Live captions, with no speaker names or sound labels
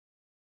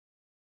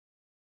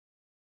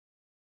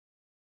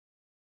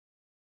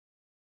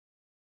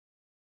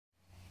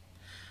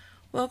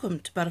Welcome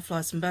to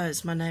Butterflies and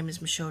Bows. My name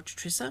is Michelle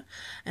Trissa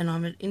and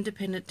I'm an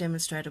independent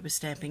demonstrator with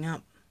Stampin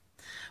Up.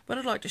 What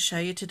I'd like to show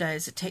you today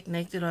is a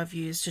technique that I've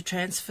used to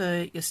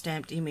transfer your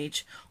stamped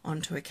image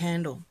onto a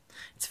candle.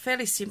 It's a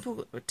fairly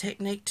simple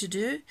technique to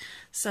do,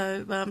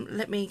 so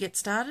let me get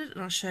started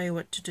and I'll show you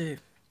what to do.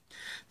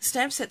 The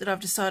stamp set that I've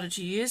decided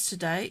to use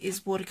today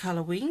is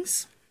Watercolour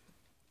Wings.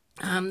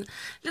 A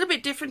little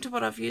bit different to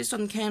what I've used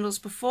on candles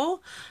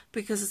before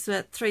because it's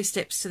about 3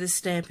 steps to this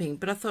stamping,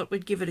 but I thought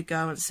we'd give it a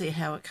go and see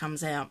how it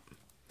comes out.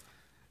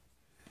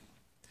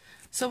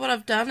 So what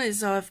I've done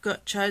is I've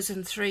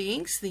chosen 3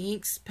 inks. The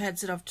inks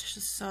pads that I've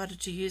decided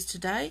to use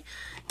today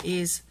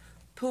is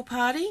Pool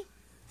Party,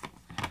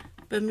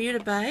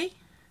 Bermuda Bay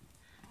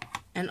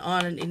and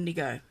Island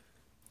Indigo.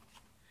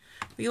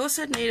 We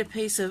also need a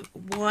piece of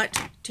white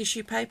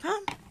tissue paper.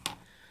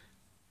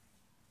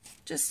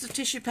 Just the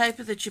tissue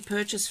paper that you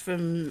purchase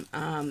from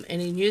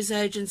any news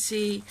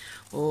agency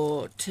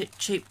or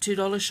cheap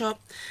 $2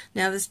 shop.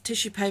 Now this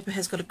tissue paper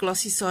has got a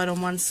glossy side on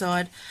one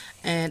side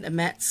and a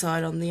matte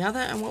side on the other,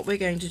 and what we're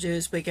going to do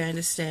is we're going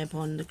to stamp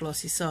on the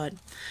glossy side.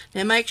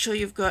 Now make sure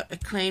you've got a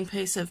clean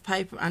piece of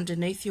paper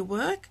underneath your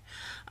work,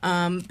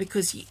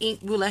 because your ink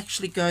will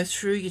actually go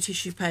through your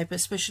tissue paper,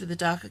 especially the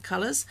darker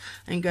colours,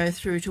 and go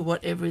through to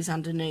whatever is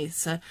underneath.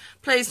 So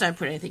please don't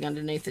put anything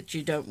underneath that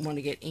you don't want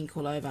to get ink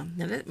all over.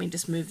 Now let me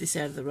just move this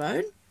out of the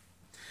road.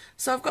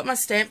 So I've got my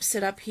stamp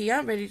set up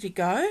here, ready to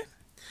go.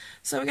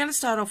 So we're going to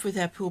start off with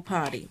our Pool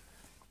Party.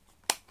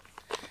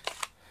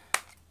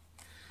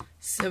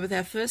 So with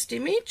our first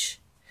image,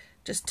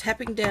 just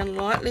tapping down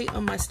lightly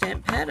on my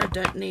stamp pad. I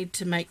don't need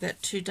to make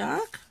that too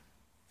dark.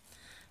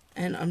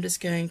 And I'm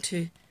just going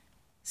to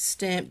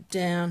stamp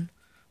down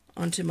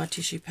onto my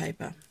tissue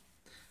paper,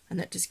 and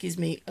that just gives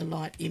me a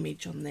light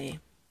image on there.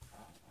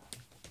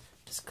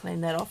 Just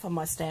clean that off on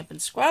my Stamp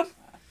and Scrub,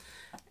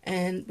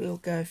 and we'll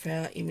go for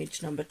our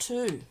image number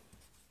 2.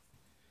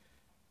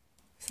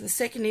 So the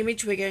second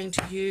image, we're going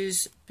to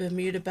use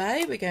Bermuda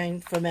Bay. We're going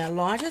from our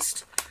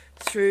lightest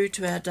through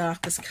to our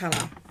darkest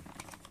colour.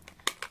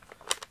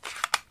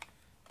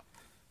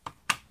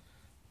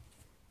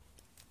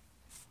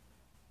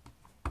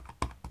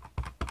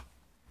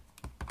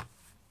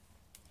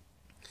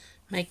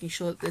 Making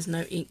sure that there's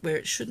no ink where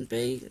it shouldn't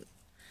be,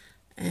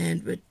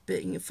 and with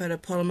being a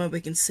photopolymer we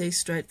can see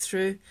straight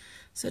through,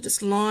 so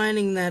just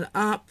lining that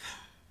up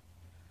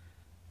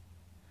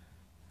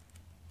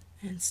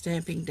and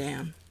stamping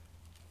down.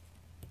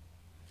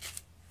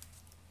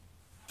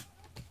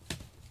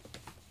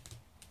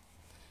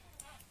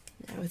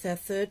 Now with our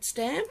third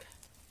stamp,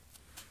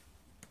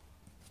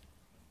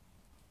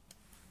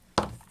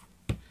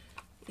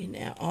 in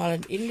our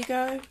Island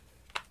Indigo,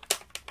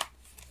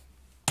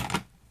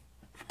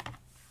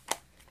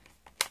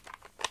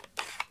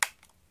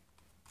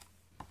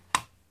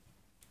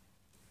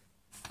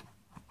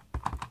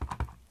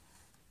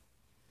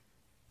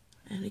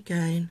 and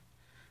again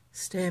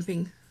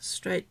stamping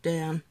straight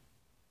down.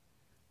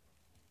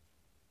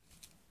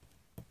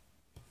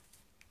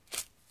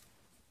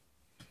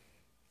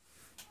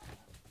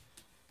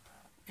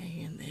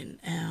 And then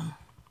our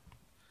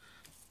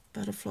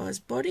butterfly's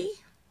body,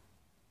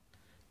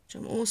 which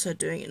I'm also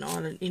doing in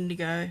Island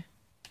Indigo,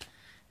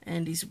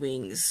 and his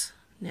wings.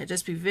 Now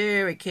just be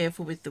very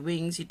careful with the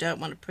wings. You don't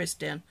want to press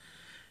down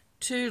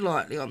too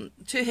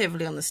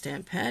heavily on the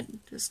stamp pad,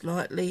 just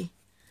lightly.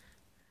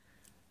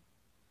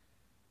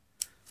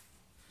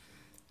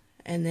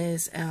 And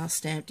there's our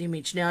stamped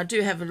image. Now I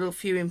do have a little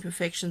few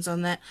imperfections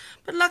on that,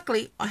 but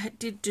luckily I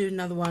did do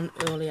another one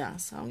earlier,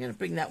 so I'm going to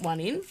bring that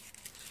one in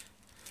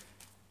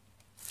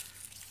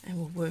and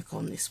we'll work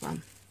on this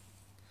one.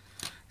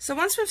 So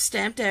once we've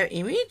stamped our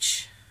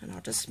image, and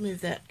I'll just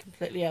move that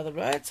completely out of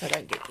the road so I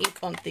don't get ink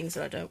on things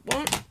that I don't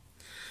want.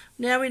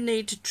 Now we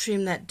need to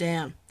trim that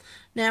down.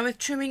 Now with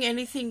trimming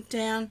anything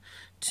down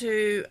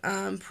to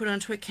put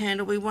onto a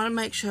candle, we want to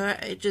make sure our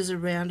edges are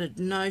rounded,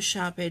 no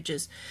sharp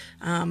edges.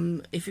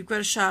 If you've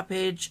got a sharp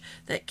edge,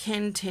 that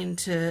can tend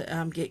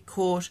to get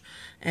caught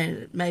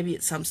and maybe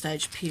at some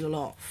stage peel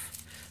off.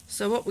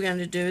 So what we're going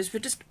to do is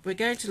we're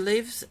going to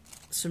leave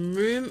some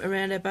room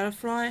around our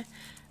butterfly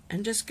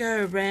and just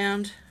go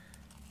around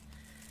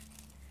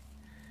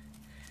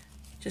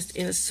just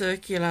in a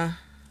circular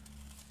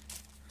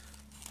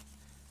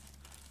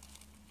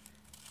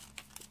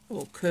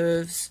or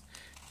curves,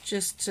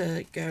 just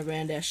to go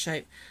around our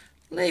shape,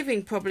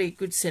 leaving probably a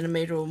good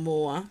centimetre or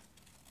more,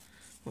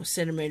 or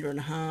centimetre and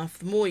a half.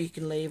 The more you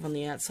can leave on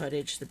the outside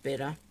edge, the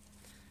better.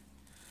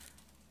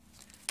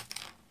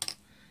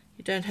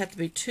 You don't have to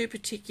be too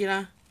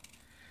particular.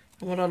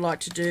 And what I like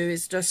to do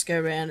is just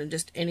go around and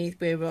just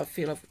anywhere where I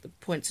feel like the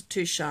points are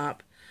too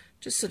sharp,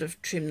 just sort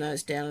of trim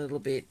those down a little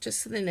bit,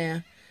 just so then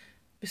now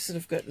we've sort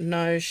of got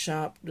no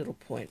sharp little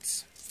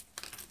points.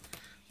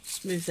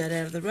 Just move that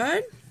out of the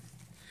road.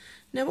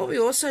 Now what we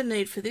also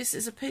need for this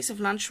is a piece of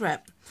lunch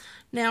wrap.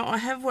 Now I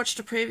have watched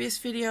a previous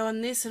video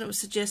on this and it was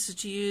suggested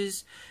to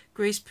use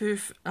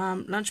greaseproof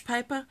lunch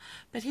paper,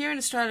 but here in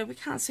Australia we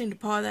can't seem to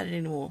buy that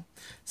anymore.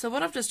 So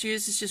what I've just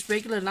used is just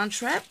regular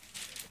lunch wrap,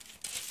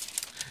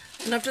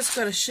 And I've just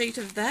got a sheet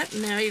of that.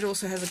 Now it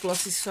also has a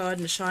glossy side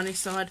and a shiny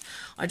side.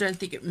 I don't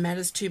think it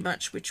matters too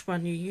much which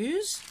one you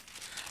use.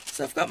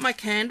 So I've got my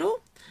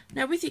candle.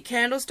 Now with your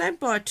candles, don't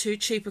buy too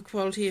cheap a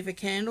quality of a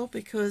candle,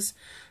 because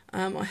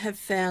I have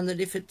found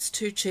that if it's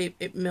too cheap,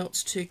 it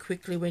melts too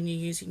quickly when you're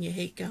using your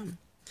heat gun.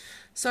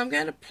 So I'm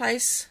going to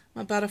place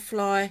my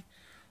butterfly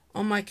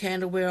on my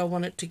candle where I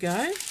want it to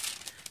go.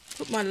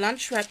 Put my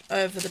lunch wrap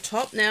over the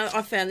top. Now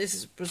I found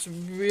this was a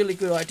really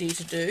good idea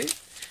to do,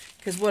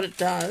 because what it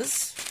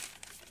does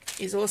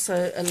is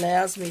also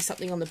allows me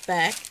something on the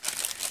back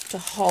to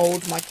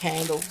hold my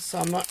candle, so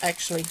I'm not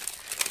actually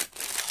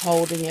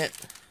holding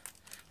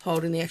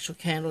the actual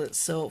candle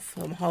itself.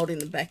 I'm holding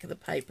the back of the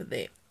paper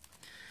there.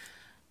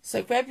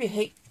 So grab your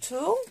heat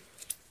tool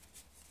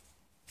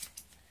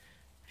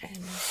and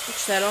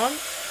switch that on,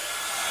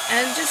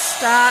 and just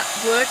start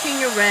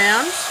working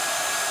around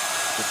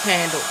the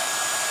candle.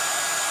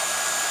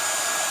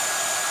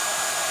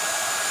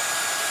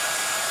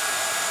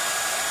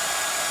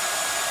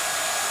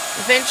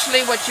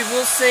 Eventually what you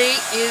will see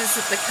is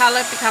that the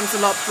colour becomes a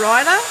lot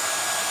brighter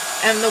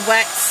and the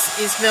wax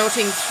is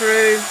melting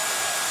through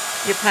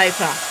your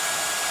paper.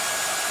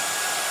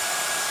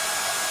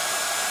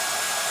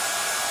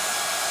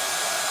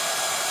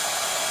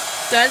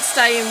 Don't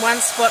stay in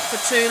one spot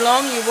for too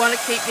long. You want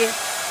to keep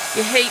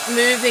your heat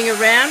moving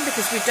around,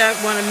 because we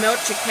don't want to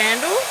melt your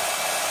candle.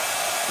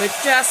 We're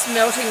just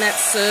melting that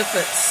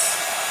surface.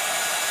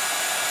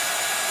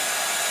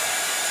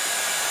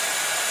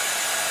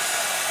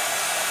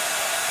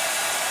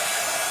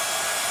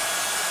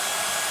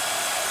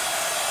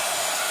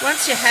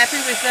 Once you're happy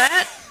with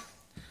that,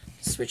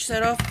 switch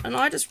that off, and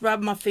I just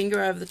rub my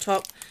finger over the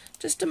top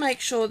just to make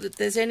sure that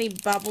there's any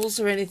bubbles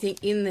or anything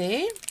in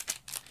there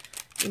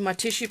in my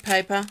tissue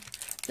paper,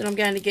 that I'm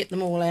going to get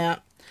them all out.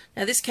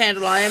 Now this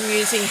candle I am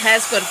using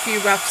has got a few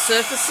rough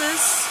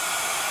surfaces.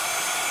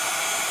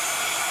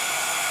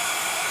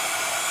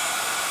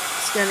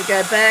 Just going to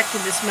go back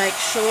and just make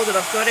sure that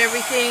I've got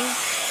everything.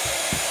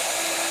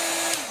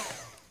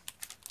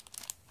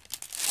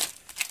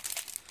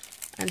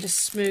 And just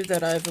smooth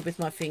that over with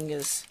my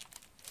fingers.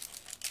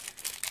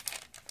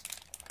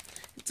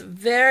 It's a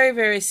very,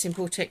 very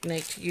simple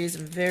technique to use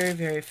and very,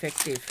 very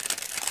effective.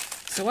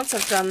 So once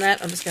I've done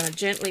that, I'm just going to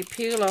gently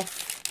peel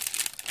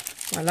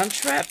off my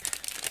lunch wrap.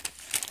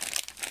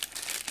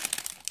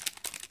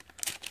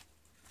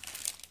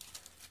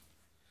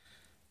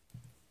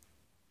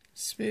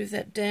 Smooth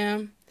that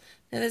down.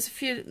 Now there's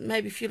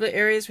maybe a few little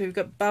areas where we've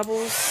got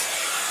bubbles.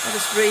 I'll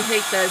just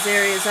reheat those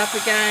areas up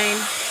again.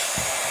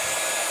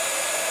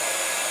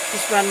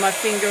 Just run my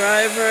finger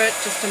over it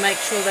just to make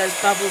sure those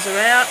bubbles are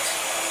out.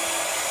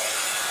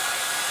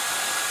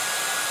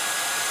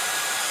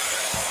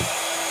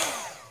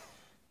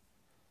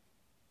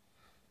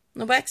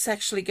 The wax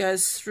actually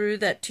goes through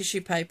that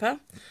tissue paper.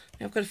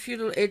 Now I've got a few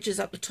little edges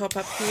up the top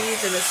up here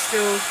that are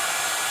still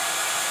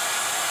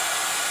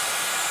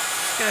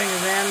going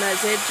around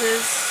those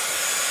edges.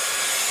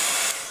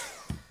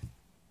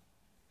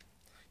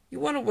 You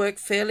want to work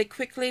fairly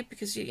quickly,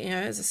 because you know,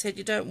 as I said,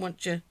 you don't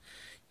want your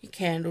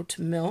candle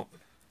to melt.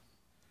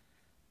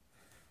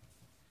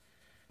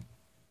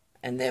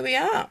 And there we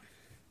are.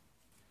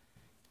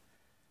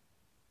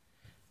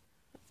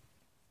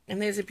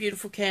 And there's a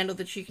beautiful candle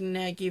that you can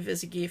now give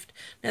as a gift.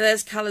 Now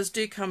those colours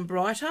do come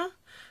brighter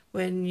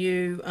when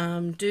you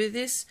do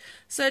this,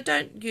 so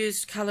don't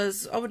use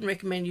colours. I wouldn't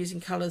recommend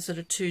using colours that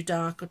are too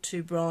dark or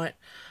too bright,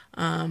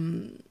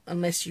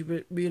 unless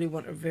you really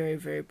want a very,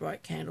 very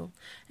bright candle.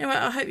 Anyway,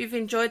 I hope you've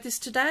enjoyed this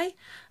today.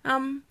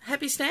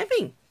 Happy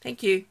stamping.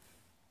 Thank you.